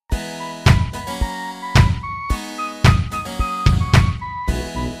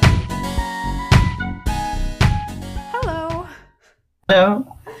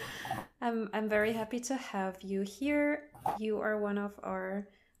Hello. I'm very happy to have you here. You are one of our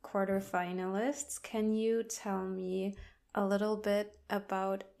quarterfinalists. Can you tell me a little bit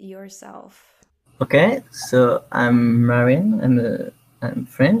about yourself? Okay, so I'm Marin. I'm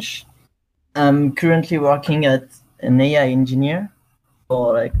French. I'm currently working at an AI engineer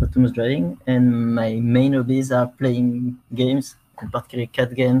for like autonomous driving, and my main hobbies are playing games, in particular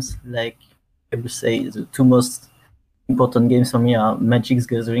cat games. Like I would say, the two most important games for me are Magic's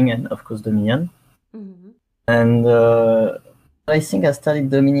Gathering and of course Dominion. Hmm. And I think I started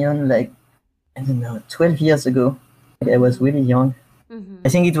Dominion like I don't know 12 years ago. Like, I was Hmm. really young. I Hmm.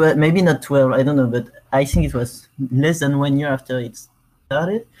 think it was maybe not 12, I don't know, but I think it was less than 1 year after it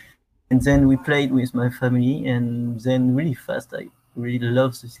started. And then we played with my family, and then really fast, I really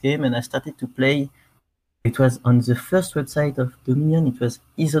loved this game, and I started to play. It was on the first website of Dominion, it was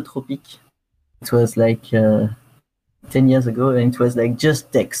Isotropic. It was like 10 years ago, and it was like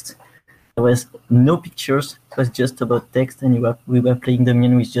just text. There was no pictures, it was just about text, and we were playing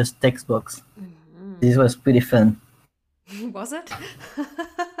Dominion with just text box. Hmm. This was pretty fun. Was it?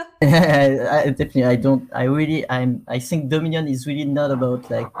 Definitely I don't I really I think Dominion is really not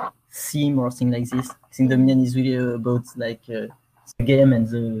about like theme or thing like this. I think Dominion Hmm. is really about like the game and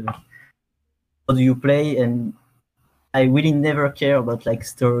the how do you play, and I really never care about like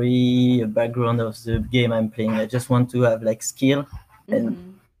story background of the game I'm playing. I just want to have like skill and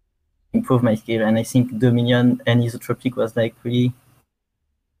Hmm. improve my skill, and I think Dominion and Isotropic was like really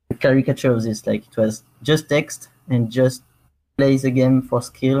a caricature of this. Like it was just text and just play the game for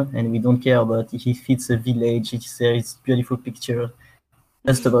skill, and we don't care about if it's a village, if there is beautiful picture,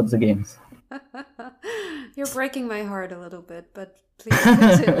 just about the games. You're breaking my heart a little bit, but please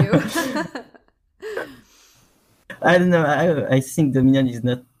continue. I don't know. I think Dominion is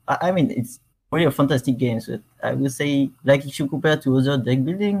not. I mean, it's really a fantastic game. But I would say, like, if you compare to other deck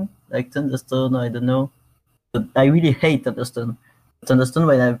building, like Thunderstone, I don't know. But I really hate Thunderstone. Thunderstone,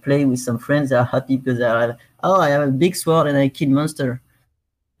 when I play with some friends, they are happy because they are like, oh, I have a big sword and I kill monster.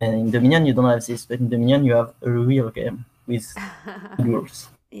 And in Dominion, you don't have this. But in Dominion, you have a real game with rules.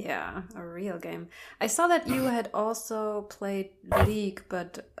 Yeah, a real game. I saw that you had also played League,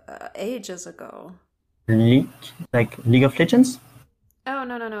 but ages ago. League, like League of Legends. Oh,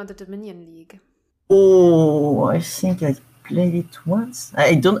 no, no, no, the Dominion League. Oh, I think I played it once.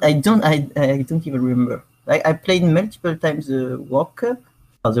 I don't even remember. I played multiple times the World Cup,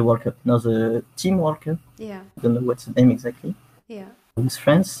 or the World Cup, no, the Team World Cup. Yeah, I don't know what's the name exactly. yeah. With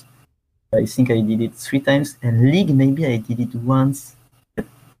France, I think I did it 3 times, and League maybe I did it once.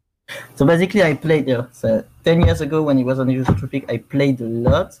 So basically, I played so 10 years ago when it was on the Tropic. I played a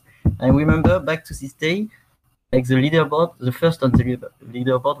lot. I remember back to this day, like the leaderboard, the first on the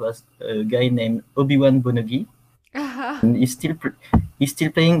leaderboard was a guy named Obi-Wan Bonogi. And he's still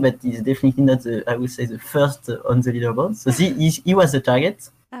playing, but he's definitely not the, I would say, the first on the leaderboard. So he was the target.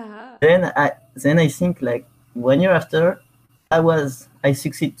 Uh-huh. Then I think like 1 year after, I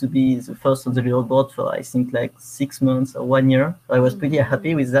succeed to be the first on the leaderboard for I think like 6 months or 1 year. So I was pretty happy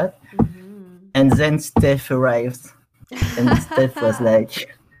Mm-hmm. with that. Mm-hmm. And then Steph arrived, and Steph was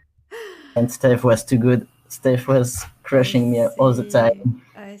like, and Steph was too good. Steph was I crushing me all the see. time.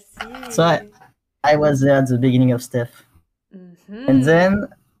 I So see. I was there at the beginning of Steph. And Mm-hmm. then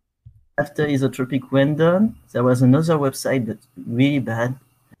after Isotropic went down, there was another website that really bad.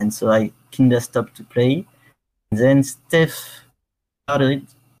 And so I kinda stopped to play. And then Steph started.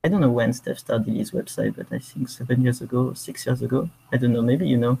 I don't know when Steph started his website, but I think 7 years ago, 6 years ago. I don't know. Maybe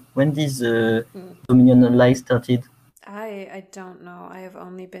you know when this Mm. Dominion Live started. I don't know. I have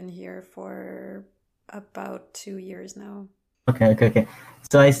only been here for about 2 years now. Okay.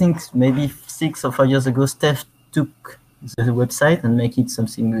 So I think maybe 6 or 5 years ago, Steph took the website and make it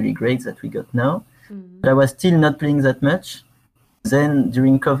something really great that we got now. Mm-hmm. But I was still not playing that much. Then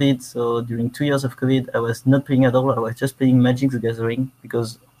during COVID, so during 2 years of COVID, I was not playing at all. I was just playing Magic the Gathering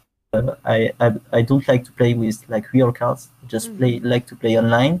because I don't like to play with like real cards. I just Mm-hmm. like to play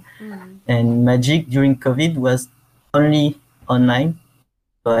online. Mm-hmm. And Magic during COVID was only online.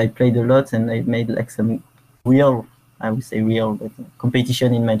 So I played a lot and I made like some real, I would say real, but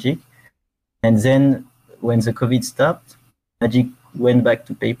competition in Magic. And then when the COVID stopped, Magic went back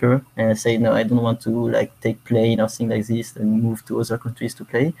to paper, and I said, no, I don't want to like take plane or thing like this and move to other countries to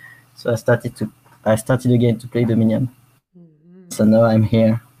play. So I started again to play Dominion. So Mm-hmm. now I'm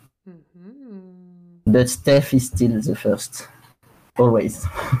here. Mm-hmm. But Steph is still the first, always.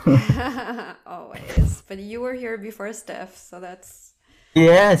 Always. But you were here before Steph, so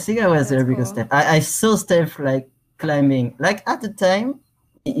Yeah, I think I was that's there because cool. Steph. I saw Steph like climbing. Like at the time,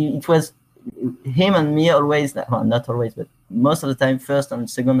 it was him and me always. Well, not always, but most of the time first and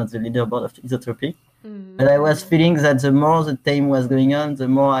second on the leaderboard of Isotropic. But I was feeling that the more the time was going on, the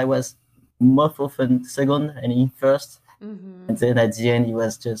more I was most often second and in first. And then at the end, he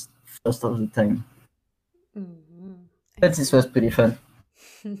was just first all the time. But this was pretty fun.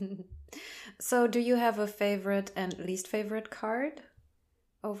 So do you have a favorite and least favorite card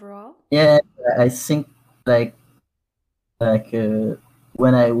overall? Yeah, I think like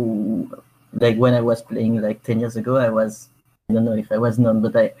when I was playing like 10 years ago, I don't know if I was known,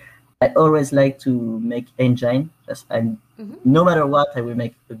 but I always like to make engine. No matter what, I will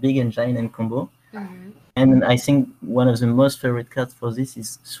make a big engine and combo. And I think one of the most favorite cards for this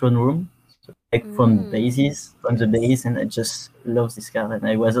is Throne Room. So like from the base, and I just love this card. And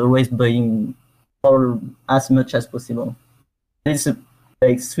I was always buying as much as possible. It's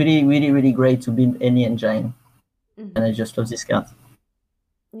really, really, really great to build any engine. And I just love this card.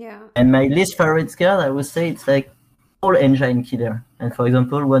 Yeah. And my least favorite card, I would say, it's like all engine killer. And for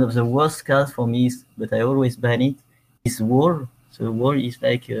example, one of the worst cards for me but I always ban it, is Wall. So Wall is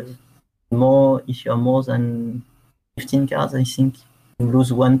like if you are more than 15 cards, I think you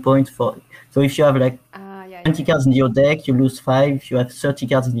lose 1 point for. So if you have like 20 cards in your deck, you lose 5. If you have 30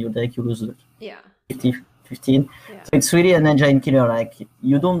 cards in your deck, you lose 15. So it's really an engine killer. Like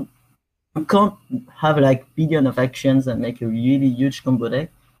you can't have like billion of actions and make a really huge combo deck.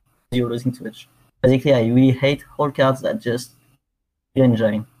 You're losing too much. Basically, I really hate all cards that just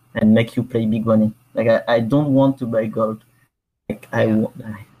engine and make you play big money. Like I don't want to buy gold. Like I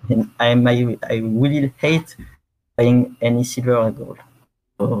really hate buying any silver or gold.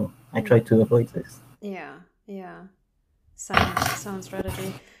 So I try to avoid this. Yeah. Sound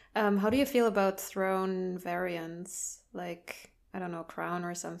strategy. How do you feel about throne variants? Like, I don't know, crown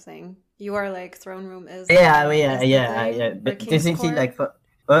or something. You are like Throne Room is. Yeah. But basically, like for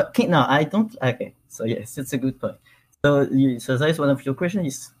no, I don't. Okay, so yes, it's a good point. So that's one of your questions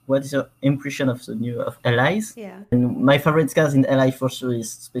is what is your impression of the new of allies? Yeah. And my favorite card in ally for sure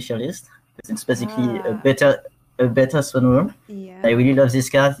is specialist because it's basically a better Throne Room. Yeah. I really love this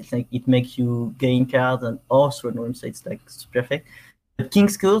card. It's like it makes you gain cards and all Throne Room, so it's like perfect. But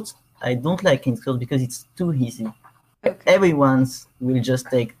King's Court, I don't like King's Court because it's too easy. Okay. Everyone will just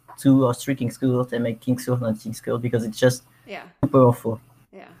take 2 or 3 King's Court and make King's Court, not King's Court, because it's just too powerful.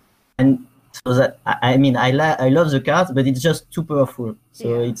 Yeah. And so that I love the cards, but it's just too powerful.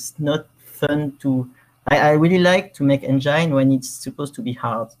 So it's not fun to. I really like to make engine when it's supposed to be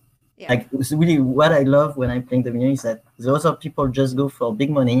hard. Yeah. Like it's really what I love when I'm playing Dominion is that the other people just go for big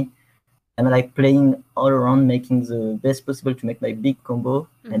money, and I like playing all around, making the best possible to make my big combo,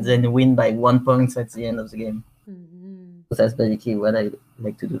 and then win by 1 point at the end of the game. So that's basically what I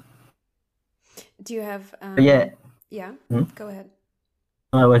like to do. Do you have? Yeah. Go ahead.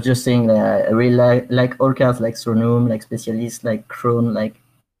 I was just saying that I really like all cards like Throne Room, like Specialist, like Crone, like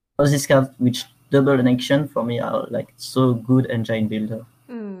all these cards which double an action for me are like so good engine builder.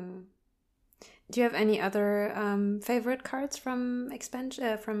 Do you have any other favorite cards from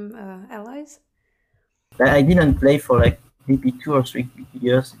expansion from allies? I didn't play for like maybe 2 or 3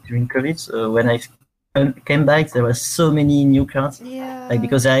 years during COVID. So when I came back, there were so many new cards. Yeah. Like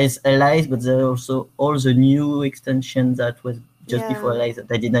because there is allies, but there are also all the new extensions that was just before allies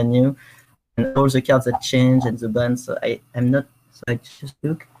that I didn't know, and all the cards that change and the bans. So I'm not. So I just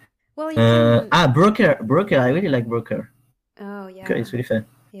look. Well, you can... Broker. I really like Broker. Oh yeah. Broker is really fun.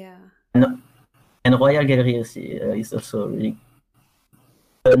 Yeah. And Royal Gallery is also really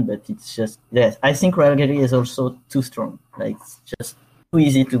fun, but it's just I think Royal Gallery is also too strong. Like it's just too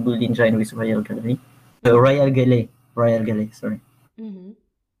easy to build engine with Royal Gallery. Royal Gallery. Sorry.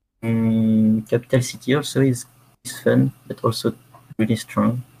 Capital City also is fun, but also really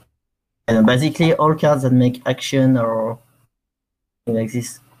strong. And basically all cards that make action or like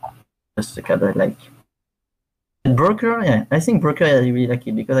this, just the card I like. Broker, I think Broker I really like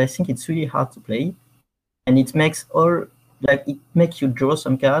it because I think it's really hard to play, and it makes it makes you draw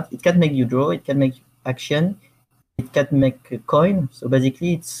some cards. It can make you draw. It can make action. It can make a coin. So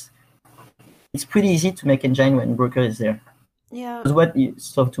basically, it's pretty easy to make engine when Broker is there. Yeah.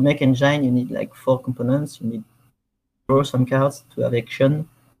 So to make engine, you need like 4 components. You need draw some cards to have action,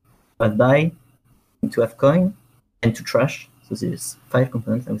 to have buy, to have coin, and to trash. So there's 5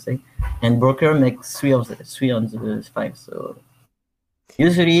 components, I would say. And Broker makes 3 on the 5. So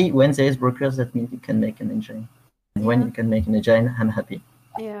usually when there is brokers, that means you can make an engine. And when you can make an engine, I'm happy.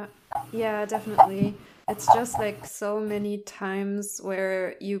 Yeah, definitely. It's just like so many times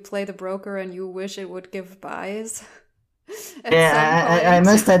where you play the broker and you wish it would give buys. I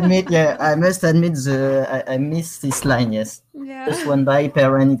must admit, I miss this line, yes. Yeah. Just 1 buy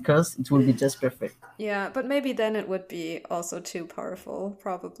per run it costs, it will be just perfect. Yeah, but maybe then it would be also too powerful,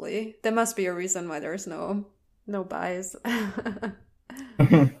 probably. There must be a reason why there's no buys.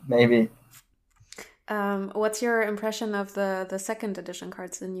 Maybe. What's your impression of the second edition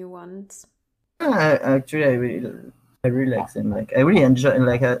cards, the new ones? Actually, I really like them. Like, I really enjoy.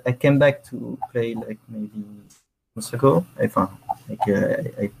 Like, I came back to play like maybe months ago. I found like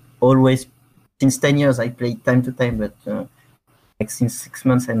I always since 10 years I play time to time, but like since 6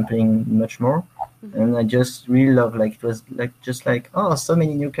 months I'm playing much more, and I just really love. Like, it was like just like, oh, so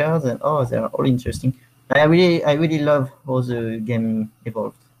many new cards, and oh, they are all interesting. I really love how the game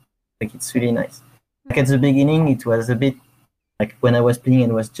evolved. Like, it's really nice. Like, at the beginning, it was a bit like when I was playing,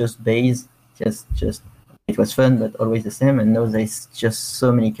 it was just base, just it was fun, but always the same. And now there's just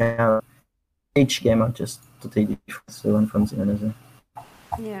so many cards. Each game are just totally different, so one from the another.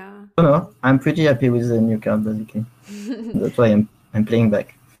 Yeah. So no, I'm pretty happy with the new card basically. That's why I'm playing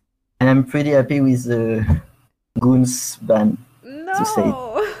back, and I'm pretty happy with the Goons ban, to say.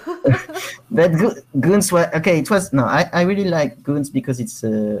 No. But Goons was okay. It was no. I really like Goons because it's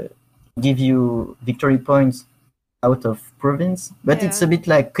give you victory points out of province, but it's a Yeah. bit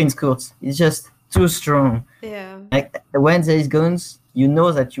like Queen's Court. It's just too strong. Yeah. Like, when there is guns, you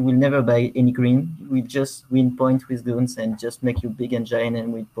know that you will never buy any green. You will just win point with guns and just make you big and giant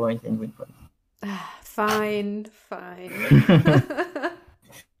and win point and win point. Fine, fine.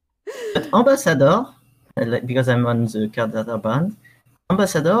 But Ambassador, like, because I'm on the card that are banned,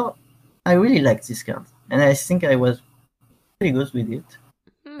 Ambassador, I really like this card, and I think I was pretty good with it.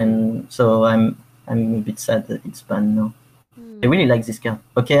 And so I'm a bit sad that it's banned now. I really like this card.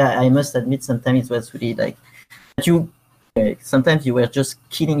 Okay, I must admit sometimes it was really like that you. Sometimes you were just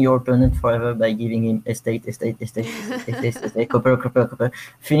killing your opponent forever by giving him estate, copper,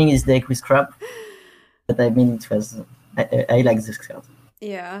 filling his deck with crap. But I mean, it was. I like this card.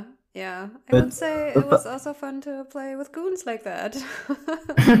 Yeah, yeah. I But would say it was also fun to play with goons like that.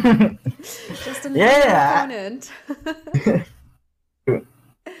 Just another yeah. opponent.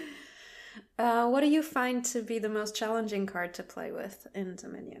 What do you find to be the most challenging card to play with in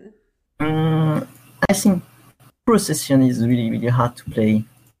Dominion? I think Procession is really, really hard to play.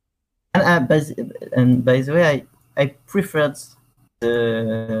 And by the way, I preferred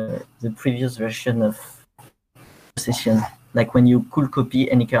the previous version of Procession, like when you could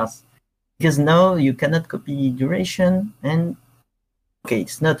copy any cards. Because now you cannot copy duration, and okay,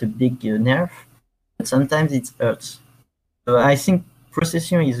 it's not a big nerf, but sometimes it hurts. So I think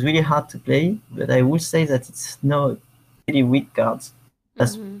Procession is really hard to play, but I would say that it's now really weak cards.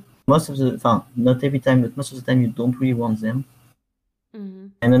 As most of the not every time, but most of the time you don't really want them.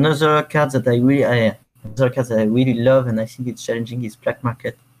 And another card that I really love, and I think it's challenging, is Black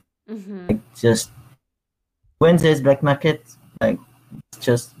Market. Like, just when there's Black Market, like, it's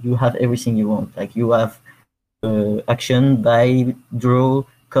just you have everything you want. Like, you have action, buy, draw,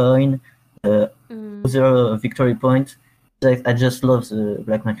 coin, other victory point. Like, I just love the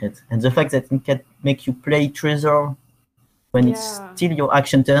Black Market, and the fact that it can make you play treasure when it's still your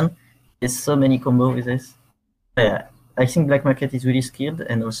action turn. There's so many combos with this. Yeah, I think Black Market is really skilled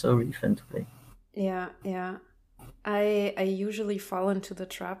and also really fun to play. Yeah, yeah. I usually fall into the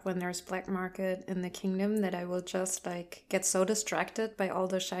trap when there's Black Market in the Kingdom that I will just like get so distracted by all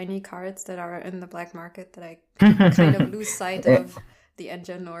the shiny cards that are in the Black Market that I kind of lose sight of the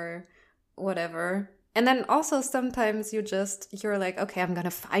engine or whatever. And then also sometimes you're like, okay, I'm gonna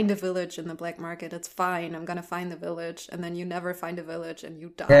find a village in the Black Market. It's fine. I'm gonna find the village, and then you never find a village and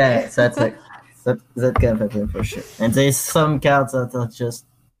you die. Yeah, that's like that can happen for sure. And there's some cards that are just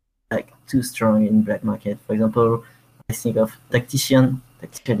like too strong in Black Market. For example, I think of Tactician.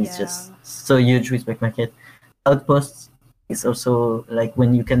 Tactician is just so huge with Black Market. Outposts is also like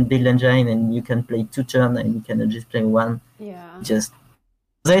when you can build engine and you can play 2 turns and you can just play 1. Yeah. Just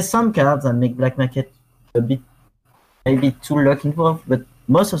there's some cards that make Black Market a bit maybe too luck involved, but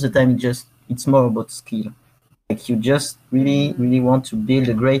most of the time it's more about skill. Like, you just really, really want to build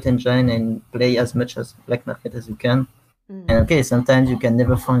a great engine and play as much as Black Market as you can. And okay, sometimes you can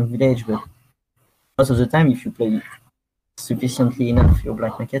never find village, but most of the time, if you play sufficiently enough your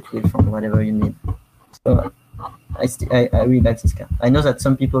Black Market, you will find whatever you need. So I really like this card. I know that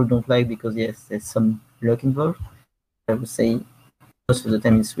some people don't like because yes, there's some luck involved. I would say most of the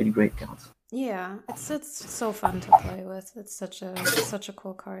time it's really great cards. Yeah, it's so fun to play with. It's such a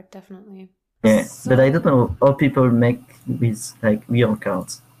cool card, definitely. Yeah, but I don't know how people make with like real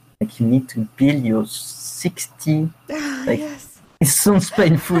cards. Like, you need to build your 60. Like, it sounds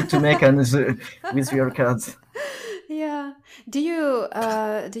painful to make another with real cards. Yeah. Do you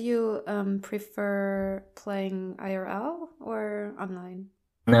prefer playing IRL or online?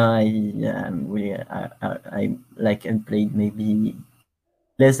 No, I'm really, I like, I played maybe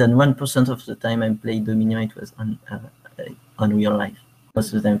less than 1% of the time I played Dominion. It was on real life.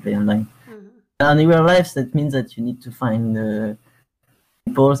 Most of the time I play online. On real life, that means that you need to find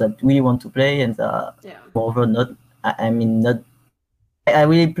people that really want to play and Yeah. moreover not. I mean, not. I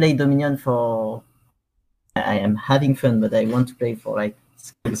really play Dominion for. I am having fun, but I want to play for like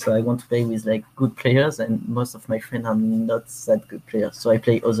skill. So I want to play with like good players, and most of my friends are not that good players. So I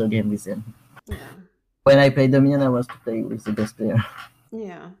play other games with them. Yeah. When I play Dominion, I was to play with the best player.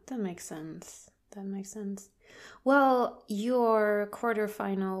 Yeah, that makes sense. That makes sense. Well, your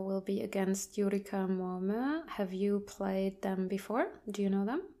quarterfinal will be against Yurika Moame. Have you played them before? Do you know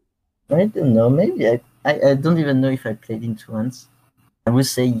them? I don't know. Maybe I don't even know if I played into once. I would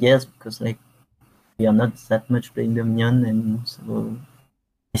say yes because like we are not that much playing Dominion, and so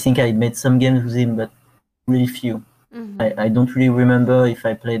I think I made some games with him, but really few. I don't really remember if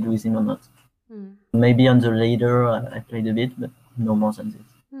I played with him or not. Maybe on the later I played a bit, but no more than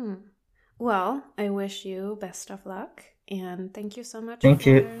this. Well, I wish you best of luck and thank you so much Thank for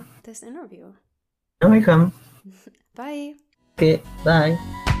you. this interview. You're welcome. Bye. Okay,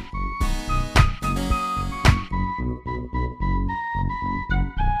 bye.